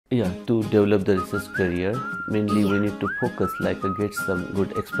Yeah, to develop the research career, mainly we need to focus get some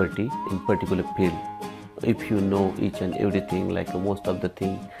good expertise in particular field. If you know each and everything, most of the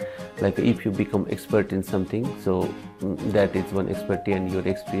thing, if you become expert in something, so that is one expertise and your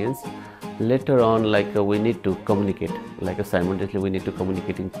experience. Later on, we need to communicate, simultaneously we need to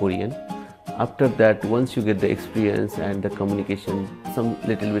communicate in Korean. After that, once you get the experience and the communication, some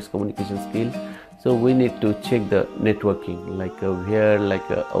little bit communication skill, so we need to check the networking, where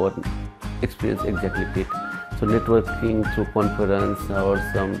our experience exactly fit. So networking through conference or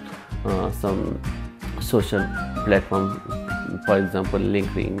some social platform, for example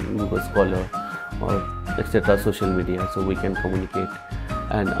LinkedIn, Google Scholar, or etc. social media, so we can communicate.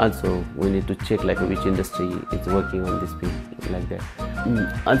 And also we need to check which industry is working on this field, like that.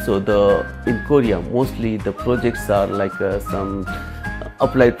 Also in Korea mostly the projects are some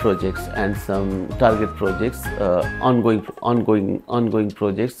applied projects and some target projects, ongoing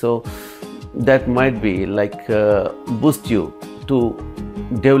projects, so that might be boost you to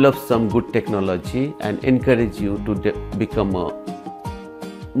develop some good technology and encourage you to become a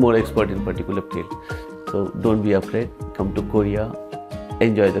more expert in particular field. So don't be afraid, come to Korea,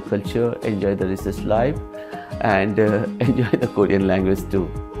 enjoy the culture, enjoy the research life, and enjoy the Korean language too.